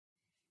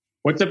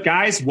What's up,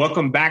 guys?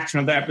 Welcome back to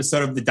another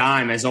episode of The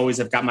Dime. As always,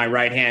 I've got my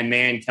right-hand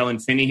man, Colin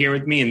here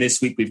with me. And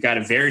this week, we've got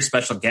a very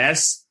special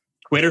guest,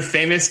 Twitter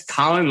famous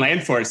Colin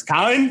Landforce.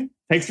 Colin,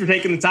 thanks for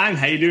taking the time.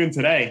 How you doing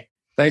today?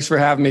 Thanks for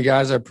having me,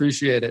 guys. I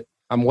appreciate it.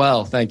 I'm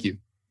well. Thank you.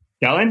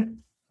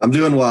 Colin? I'm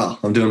doing well.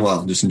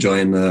 Just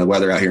enjoying the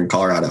weather out here in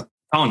Colorado.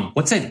 Colin,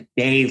 what's a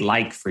day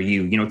like for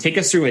you? Take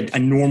us through a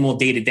normal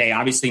day-to-day.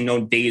 Obviously,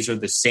 no days are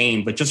the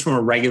same, but just from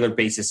a regular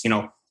basis,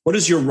 what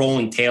does your role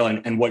entail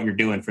and what you're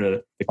doing for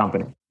the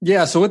company?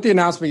 Yeah. So with the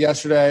announcement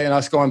yesterday and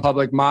us going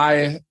public,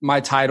 my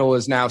title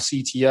is now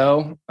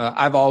CTO.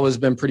 I've always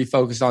been pretty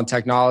focused on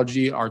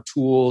technology, our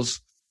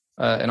tools,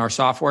 and our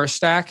software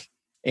stack.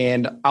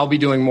 And I'll be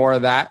doing more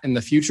of that in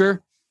the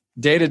future.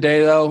 Day to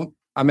day, though,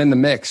 I'm in the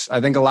mix.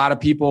 I think a lot of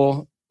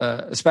people,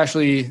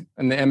 especially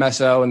in the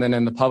MSO and then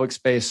in the public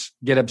space,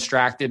 get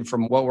abstracted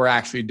from what we're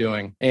actually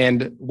doing.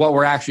 And what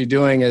we're actually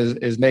doing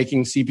is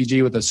making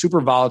CPG with a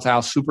super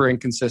volatile, super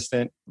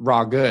inconsistent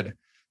raw good.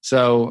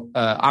 So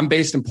I'm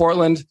based in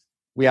Portland.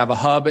 We have a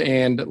hub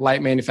and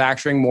light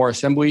manufacturing, more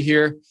assembly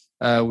here.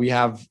 We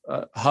have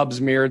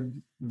hubs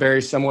mirrored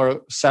very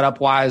similar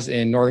setup-wise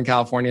in Northern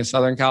California and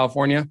Southern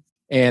California.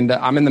 And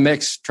I'm in the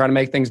mix trying to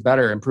make things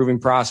better, improving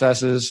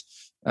processes,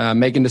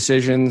 making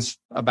decisions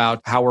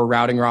about how we're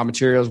routing raw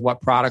materials,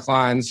 what product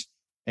lines,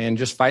 and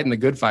just fighting the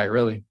good fight,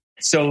 really.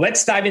 So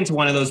let's dive into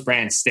one of those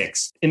brands,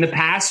 Sticks. In the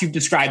past, you've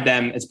described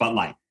them as Bud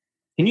Light.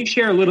 Can you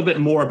share a little bit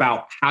more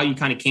about how you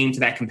kind of came to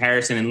that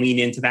comparison and lean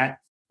into that?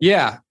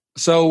 Yeah.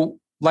 So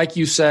like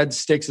you said,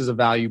 Sticks is a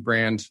value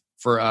brand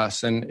for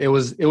us. And it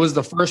was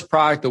the first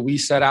product that we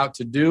set out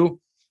to do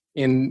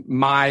in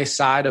my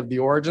side of the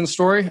origin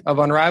story of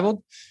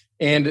Unrivaled.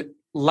 And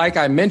like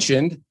I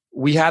mentioned,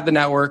 we had the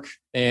network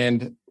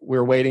and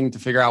we're waiting to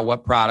figure out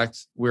what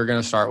product we're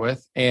going to start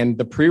with. And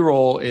the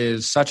pre-roll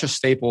is such a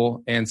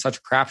staple and such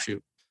a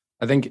crapshoot.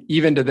 I think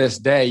even to this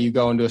day, you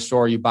go into a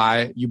store, you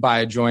buy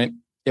a joint,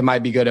 it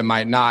might be good, it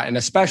might not. And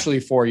especially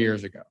 4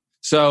 years ago.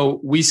 So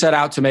we set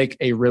out to make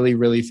a really,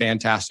 really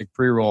fantastic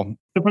pre-roll.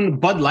 So from the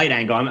Bud Light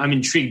angle, I'm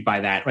intrigued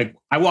by that. Like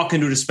I walk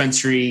into a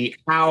dispensary,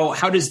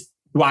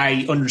 do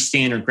I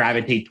understand or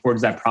gravitate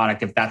towards that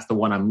product if that's the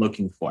one I'm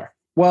looking for?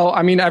 Well,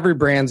 I mean, every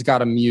brand's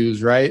got a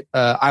muse, right?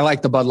 I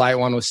like the Bud Light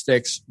one with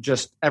Sticks,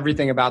 just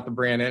everything about the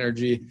brand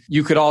energy.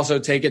 You could also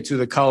take it to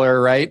the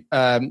color, right?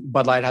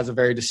 Bud Light has a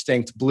very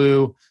distinct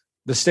blue.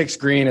 The Sticks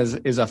green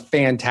is a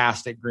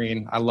fantastic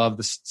green. I love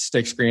the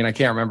Sticks green. I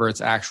can't remember its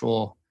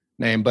actual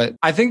name, but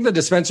I think the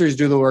dispensaries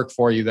do the work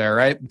for you there,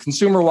 right? The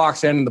consumer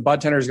walks in and the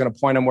bud tender is going to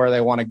point them where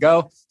they want to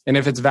go. And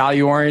if it's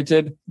value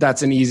oriented,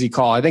 that's an easy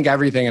call. I think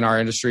everything in our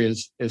industry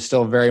is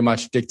still very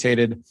much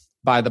dictated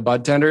by the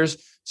bud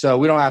tenders. So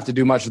we don't have to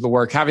do much of the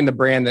work. Having the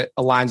brand that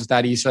aligns with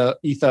that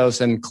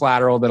ethos and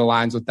collateral that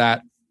aligns with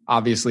that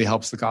obviously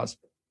helps the cause.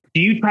 Do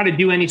you try to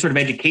do any sort of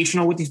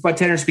educational with these bud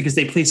tenders because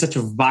they play such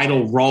a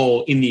vital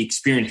role in the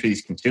experience for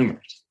these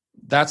consumers?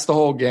 That's the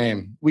whole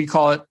game. We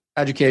call it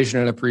education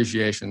and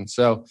appreciation.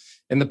 So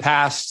in the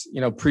past,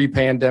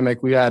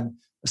 pre-pandemic, we had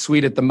a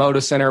suite at the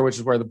Moda Center, which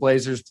is where the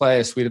Blazers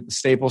play, a suite at the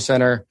Staples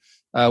Center,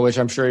 which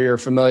I'm sure you're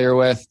familiar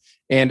with,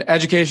 and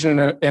education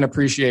and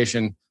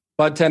appreciation.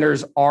 Bud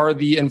tenders are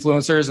the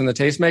influencers and the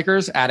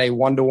tastemakers at a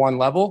one-to-one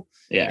level.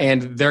 Yeah.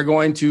 And they're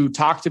going to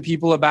talk to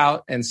people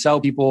about and sell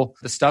people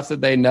the stuff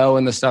that they know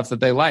and the stuff that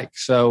they like.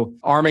 So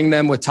arming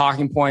them with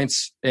talking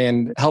points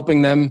and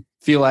helping them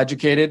feel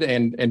educated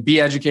and be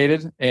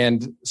educated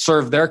and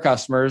serve their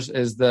customers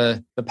is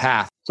the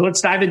path. So let's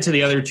dive into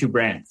the other two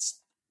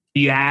brands.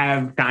 Do you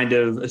have kind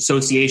of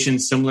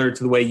associations similar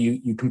to the way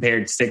you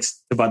compared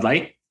Sticks to Bud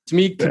Light? To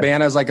me,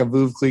 Cabana is like a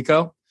Veuve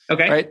Clicquot.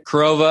 Okay. Right?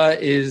 Corova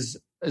is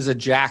a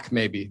Jack,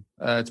 maybe.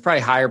 It's probably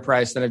higher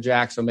priced than a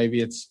Jack, so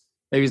maybe it's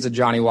a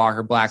Johnny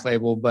Walker Black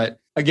Label. But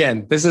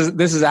again, this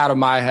is out of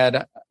my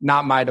head,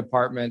 not my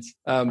department.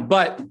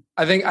 But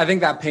I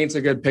think that paints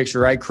a good picture,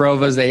 right?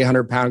 Corova is the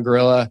 800-pound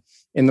gorilla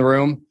in the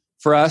room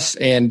for us.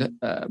 And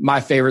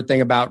my favorite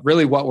thing about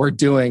really what we're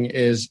doing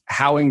is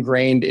how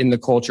ingrained in the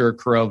culture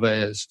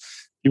Corova is.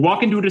 You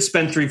walk into a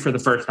dispensary for the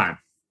first time.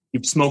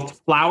 You've smoked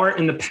flower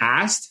in the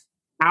past.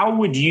 How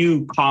would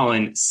you,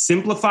 Colin,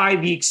 simplify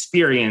the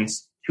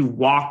experience to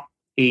walk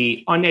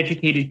a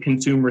uneducated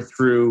consumer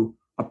through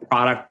a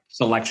product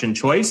selection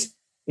choice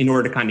in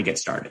order to kind of get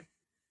started?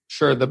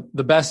 Sure. The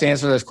best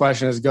answer to this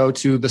question is go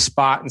to the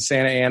Spot in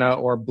Santa Ana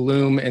or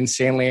Bloom in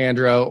San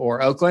Leandro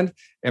or Oakland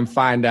and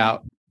find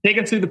out. Take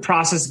us through the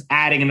process of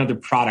adding another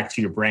product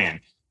to your brand.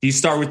 Do you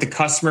start with the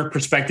customer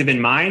perspective in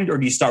mind, or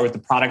do you start with the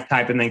product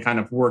type and then kind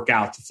of work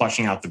out to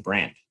flushing out the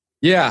brand?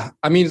 Yeah.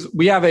 I mean,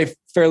 we have a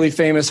fairly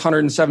famous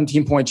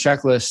 117-point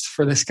checklist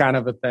for this kind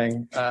of a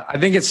thing. I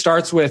think it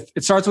starts with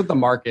the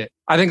market.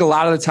 I think a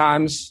lot of the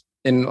times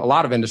in a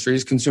lot of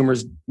industries,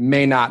 consumers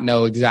may not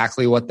know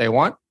exactly what they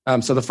want.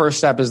 So the first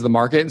step is the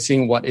market and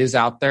seeing what is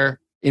out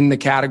there in the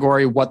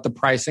category, what the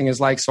pricing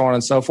is like, so on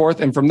and so forth.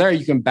 And from there,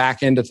 you can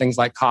back into things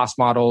like cost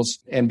models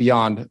and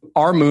beyond.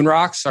 Our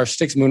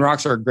Sticks Moon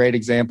Rocks are a great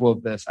example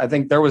of this. I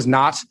think there was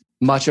not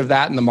much of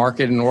that in the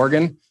market in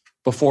Oregon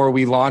before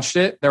we launched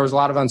it. There was a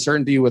lot of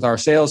uncertainty with our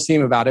sales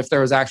team about if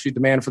there was actually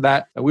demand for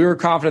that. We were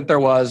confident there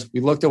was. We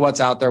looked at what's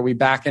out there. We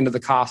back into the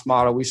cost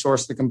model. We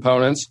sourced the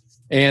components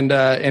and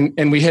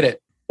we hit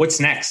it. What's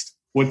next?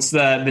 What's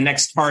the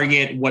next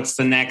target? What's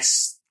the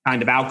next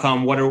kind of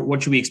outcome?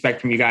 What should we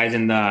expect from you guys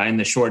in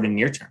the short and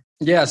near term?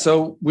 Yeah,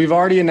 so we've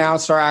already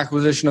announced our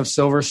acquisition of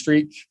Silver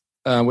Streak,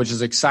 which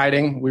is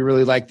exciting. We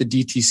really like the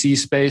DTC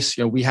space.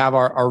 We have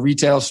our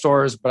retail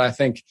stores, but I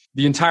think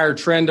the entire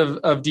trend of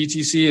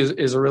DTC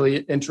is a really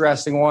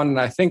interesting one. And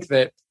I think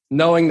that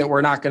knowing that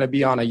we're not going to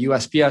be on a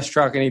USPS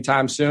truck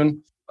anytime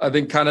soon, I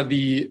think kind of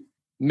the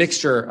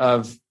mixture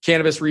of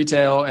cannabis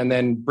retail and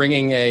then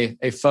bringing a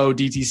faux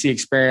DTC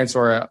experience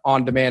or an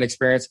on-demand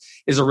experience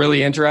is a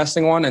really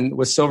interesting one. And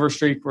with Silver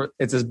Streak,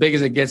 it's as big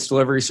as it gets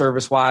delivery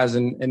service-wise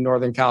in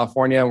Northern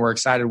California, and we're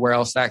excited where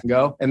else that can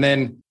go. And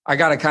then I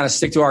got to kind of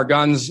stick to our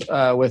guns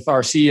with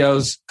our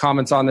CEO's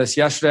comments on this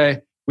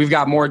yesterday. We've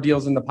got more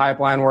deals in the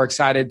pipeline. We're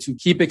excited to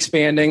keep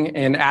expanding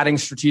and adding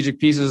strategic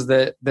pieces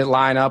that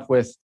line up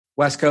with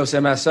West Coast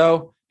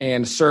MSO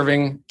and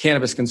serving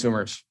cannabis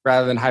consumers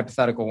rather than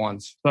hypothetical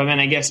ones. So then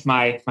I guess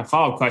my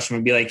follow-up question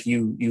would be like,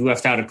 you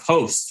left out a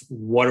coast.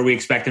 What are we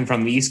expecting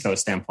from the East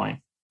Coast standpoint?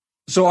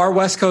 So our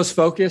West Coast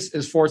focus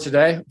is for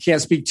today.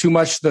 Can't speak too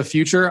much to the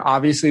future.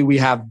 Obviously, we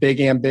have big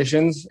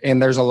ambitions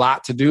and there's a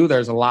lot to do.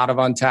 There's a lot of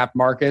untapped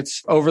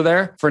markets over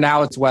there. For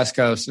now, it's West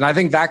Coast. And I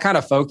think that kind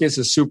of focus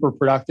is super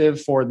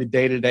productive for the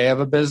day-to-day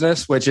of a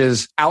business, which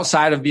is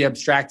outside of the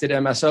abstracted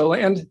MSO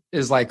land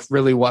is like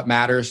really what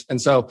matters.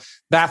 And so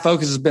that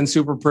focus has been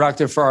super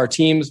productive for our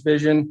team's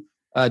vision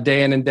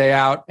day in and day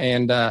out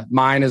and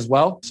mine as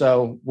well.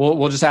 So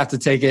we'll just have to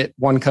take it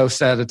one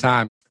coast at a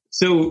time.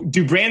 So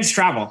do brands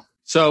travel?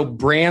 So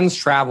brands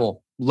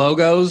travel.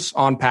 Logos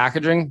on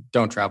packaging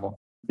don't travel.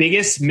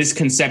 Biggest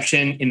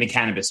misconception in the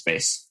cannabis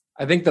space?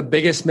 I think the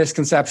biggest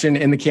misconception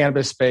in the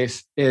cannabis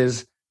space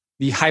is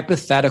the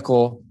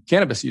hypothetical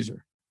cannabis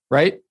user,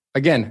 right?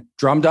 Again,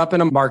 drummed up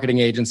in a marketing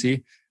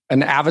agency,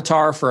 an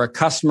avatar for a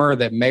customer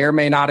that may or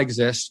may not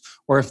exist,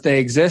 or if they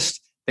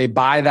exist, they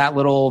buy that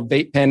little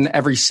vape pen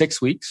every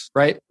 6 weeks,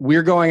 right?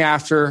 We're going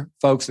after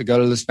folks that go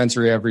to the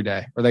dispensary every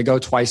day, or they go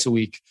twice a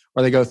week,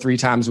 or they go 3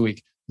 times a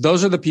week.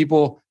 Those are the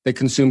people that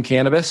consume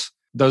cannabis.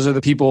 Those are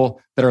the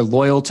people that are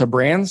loyal to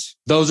brands.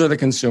 Those are the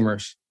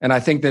consumers. And I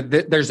think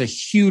that there's a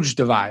huge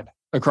divide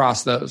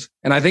across those.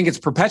 And I think it's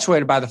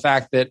perpetuated by the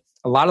fact that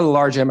a lot of the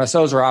large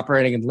MSOs are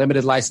operating in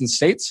limited license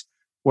states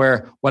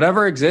where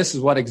whatever exists is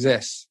what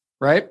exists,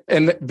 right?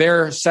 And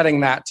they're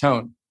setting that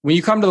tone. When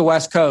you come to the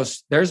West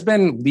Coast, there's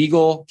been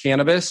legal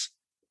cannabis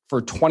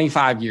for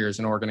 25 years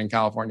in Oregon and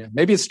California.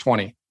 Maybe it's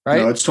 20. Right?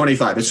 No, it's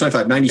 25. It's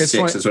 25.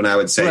 96 is when I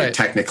would say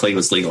technically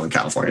was legal in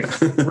California.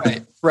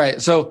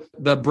 Right. So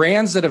the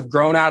brands that have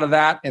grown out of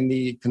that and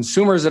the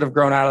consumers that have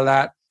grown out of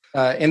that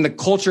and the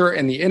culture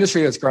and the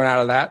industry that's grown out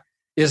of that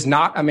is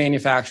not a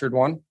manufactured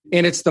one.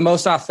 And it's the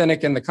most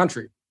authentic in the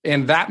country.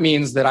 And that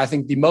means that I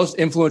think the most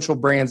influential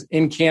brands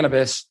in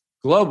cannabis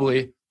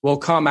globally will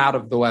come out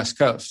of the West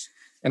Coast.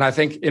 And I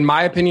think, in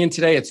my opinion,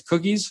 today it's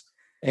cookies.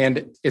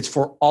 And it's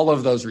for all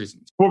of those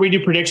reasons. Before we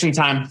do prediction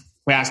time,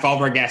 we ask all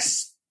of our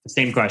guests the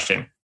same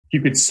question. If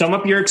you could sum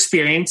up your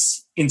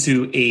experience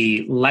into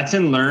a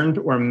lesson learned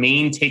or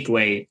main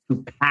takeaway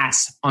to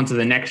pass onto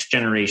the next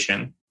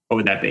generation, what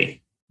would that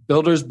be?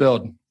 Builders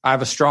build. I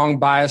have a strong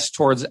bias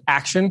towards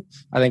action.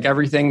 I think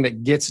everything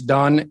that gets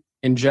done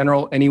in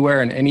general,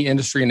 anywhere, in any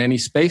industry, in any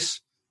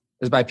space,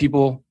 is by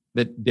people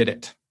that did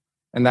it.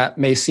 And that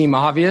may seem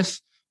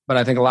obvious, but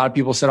I think a lot of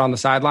people sit on the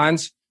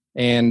sidelines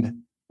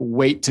and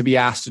wait to be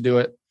asked to do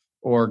it,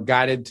 or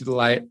guided to the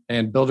light,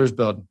 and builders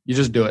build. You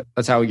just do it.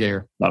 That's how we get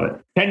here. Love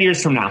it. 10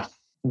 years from now,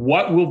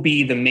 what will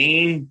be the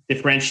main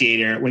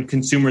differentiator when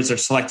consumers are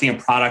selecting a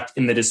product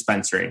in the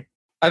dispensary?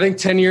 I think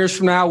 10 years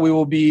from now, we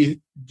will be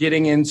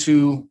getting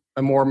into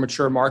a more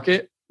mature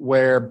market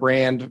where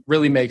brand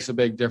really makes a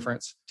big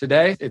difference.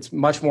 Today, it's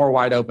much more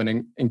wide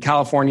open. In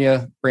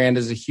California, brand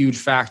is a huge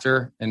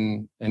factor.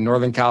 In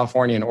Northern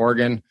California and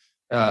Oregon,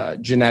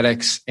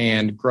 genetics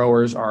and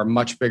growers are a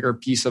much bigger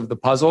piece of the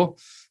puzzle.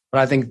 But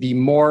I think the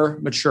more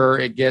mature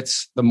it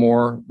gets, the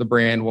more the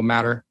brand will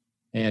matter.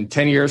 And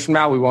 10 years from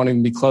now, we won't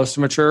even be close to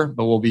mature,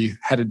 but we'll be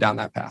headed down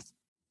that path.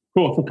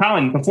 Cool. So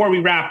Colin, before we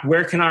wrap,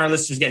 where can our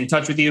listeners get in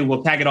touch with you?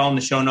 We'll tag it all in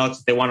the show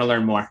notes if they want to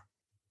learn more.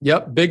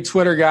 Yep. Big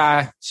Twitter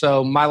guy.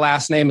 So my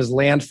last name is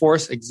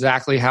Landforce,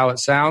 exactly how it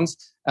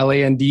sounds.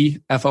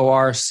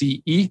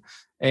 LANDFORCE.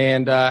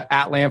 And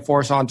at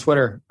Landforce on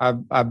Twitter.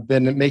 I've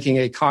been making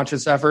a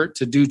conscious effort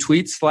to do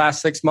tweets the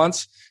last 6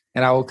 months,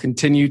 and I will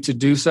continue to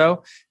do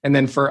so. And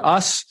then for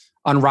us,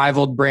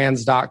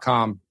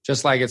 unrivaledbrands.com.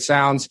 Just like it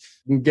sounds,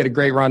 you can get a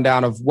great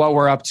rundown of what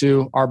we're up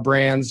to, our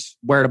brands,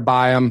 where to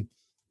buy them,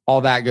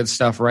 all that good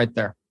stuff right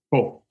there.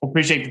 Cool.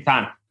 Appreciate the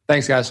time.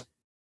 Thanks, guys.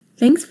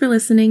 Thanks for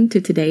listening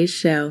to today's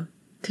show.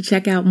 To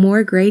check out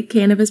more great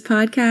cannabis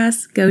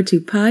podcasts, go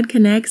to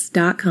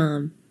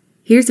podconnects.com.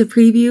 Here's a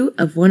preview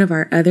of one of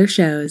our other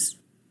shows.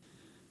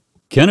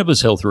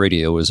 Cannabis Health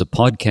Radio is a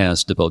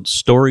podcast about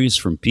stories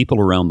from people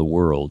around the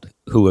world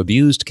who have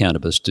used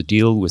cannabis to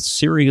deal with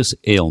serious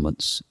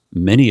ailments,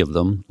 many of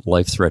them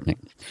life-threatening.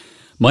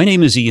 My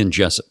name is Ian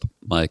Jessup.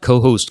 My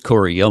co-host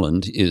Corey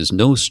Yelland is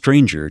no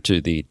stranger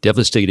to the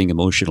devastating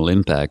emotional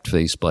impact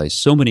faced by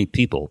so many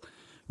people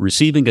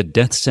receiving a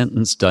death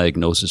sentence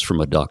diagnosis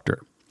from a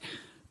doctor.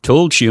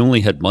 Told she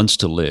only had months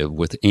to live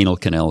with anal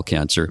canal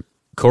cancer,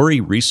 Corey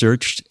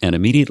researched and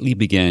immediately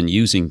began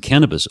using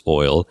cannabis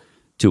oil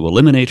to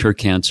eliminate her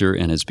cancer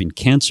and has been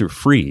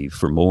cancer-free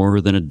for more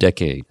than a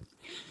decade.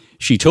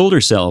 She told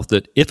herself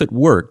that if it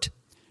worked,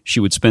 she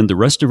would spend the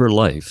rest of her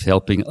life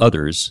helping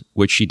others,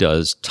 which she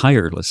does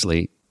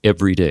tirelessly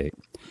every day.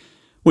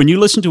 When you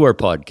listen to our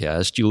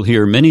podcast, you'll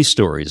hear many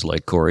stories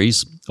like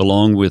Corey's,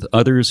 along with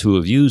others who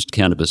have used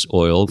cannabis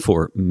oil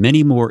for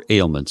many more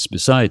ailments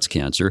besides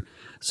cancer,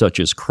 such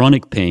as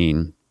chronic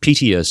pain,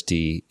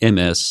 PTSD,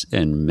 MS,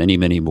 and many,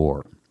 many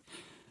more.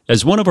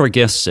 As one of our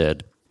guests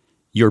said,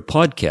 "Your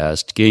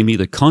podcast gave me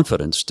the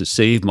confidence to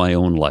save my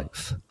own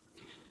life."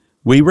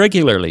 We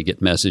regularly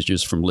get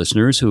messages from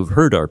listeners who have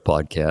heard our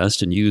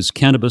podcast and use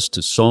cannabis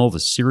to solve a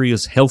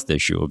serious health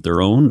issue of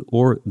their own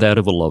or that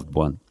of a loved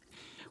one.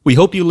 We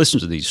hope you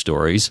listen to these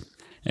stories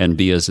and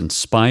be as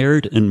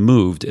inspired and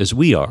moved as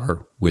we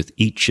are with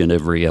each and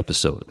every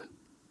episode.